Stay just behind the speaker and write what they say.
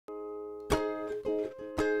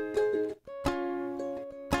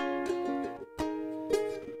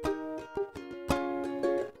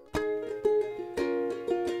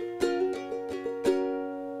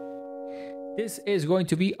This is going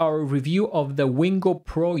to be our review of the Wingo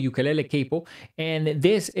Pro Ukulele Capo, and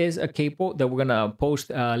this is a capo that we're gonna post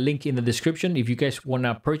a link in the description if you guys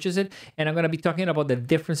wanna purchase it. And I'm gonna be talking about the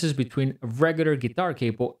differences between a regular guitar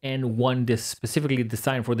capo and one that's specifically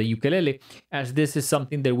designed for the ukulele, as this is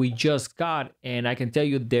something that we just got, and I can tell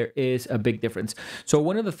you there is a big difference. So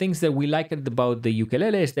one of the things that we liked about the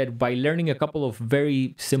ukulele is that by learning a couple of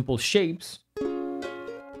very simple shapes,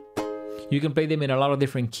 you can play them in a lot of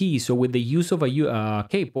different keys. So with the use of a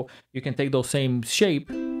capo, you can take those same shape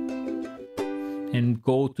and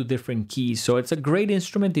go to different keys. So it's a great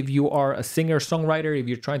instrument if you are a singer-songwriter, if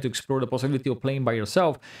you're trying to explore the possibility of playing by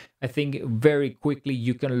yourself. I think very quickly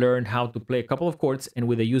you can learn how to play a couple of chords, and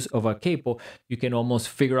with the use of a capo, you can almost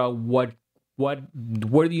figure out where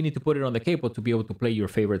do you need to put it on the capo to be able to play your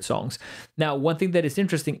favorite songs. Now, one thing that is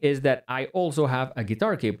interesting is that I also have a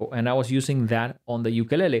guitar capo, and I was using that on the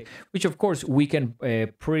ukulele, which of course we can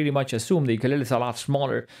pretty much assume the ukulele is a lot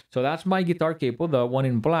smaller. So that's my guitar capo, the one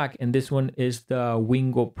in black, and this one is the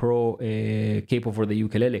Wingo Pro capo for the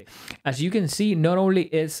ukulele. As you can see, not only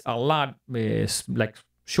is a lot like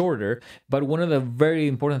shorter, but one of the very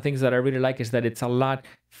important things that I really like is that it's a lot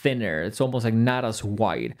thinner. It's almost like not as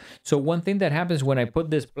wide. So one thing that happens when I put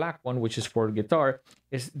this black one, which is for guitar,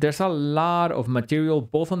 is there's a lot of material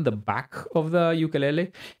both on the back of the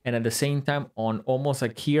ukulele and at the same time on almost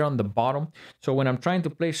like here on the bottom. So when I'm trying to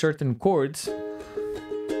play certain chords,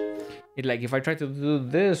 like if I try to do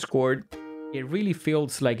this chord, it really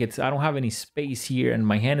feels like I don't have any space here, and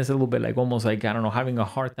my hand is a little bit like almost like, I don't know, having a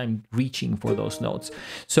hard time reaching for those notes.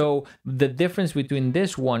 So the difference between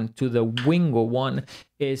this one to the Wingo one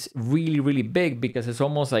is really, really big, because it's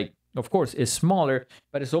almost like, of course, it's smaller,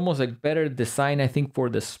 but it's almost like better design, I think, for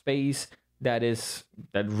the space that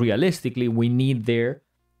realistically we need there.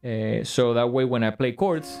 So that way when I play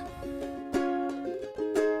chords,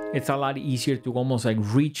 it's a lot easier to almost like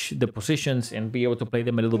reach the positions and be able to play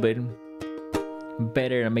them a little bit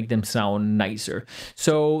better and make them sound nicer.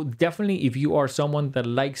 So definitely, if you are someone that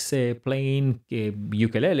likes playing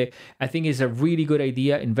ukulele, I think it's a really good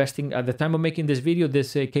idea investing. At the time of making this video,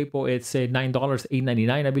 this capo, it's $9,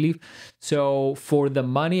 $8.99, I believe. So for the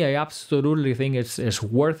money, I absolutely think it's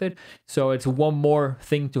worth it. So it's one more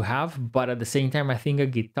thing to have, but at the same time, I think a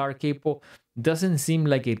guitar capo doesn't seem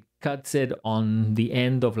like it cuts it on the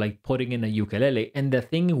end of like putting in a ukulele. And the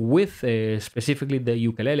thing with specifically the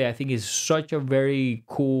ukulele, I think is such a very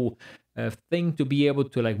cool thing to be able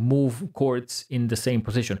to like move chords in the same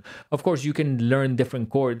position. Of course, you can learn different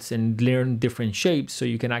chords and learn different shapes, so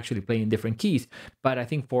you can actually play in different keys. But I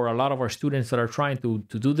think for a lot of our students that are trying to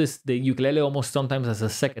do this, the ukulele almost sometimes as a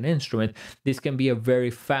second instrument, this can be a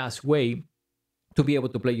very fast way to be able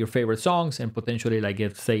to play your favorite songs and potentially, like,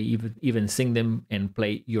 say, even sing them and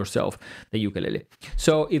play yourself the ukulele.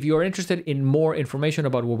 So if you're interested in more information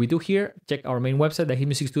about what we do here, check our main website,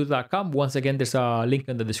 thehitmusicstudio.com. Once again, there's a link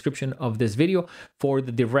in the description of this video for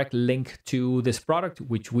the direct link to this product,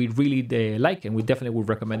 which we really like, and we definitely would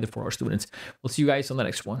recommend it for our students. We'll see you guys on the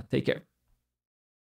next one. Take care.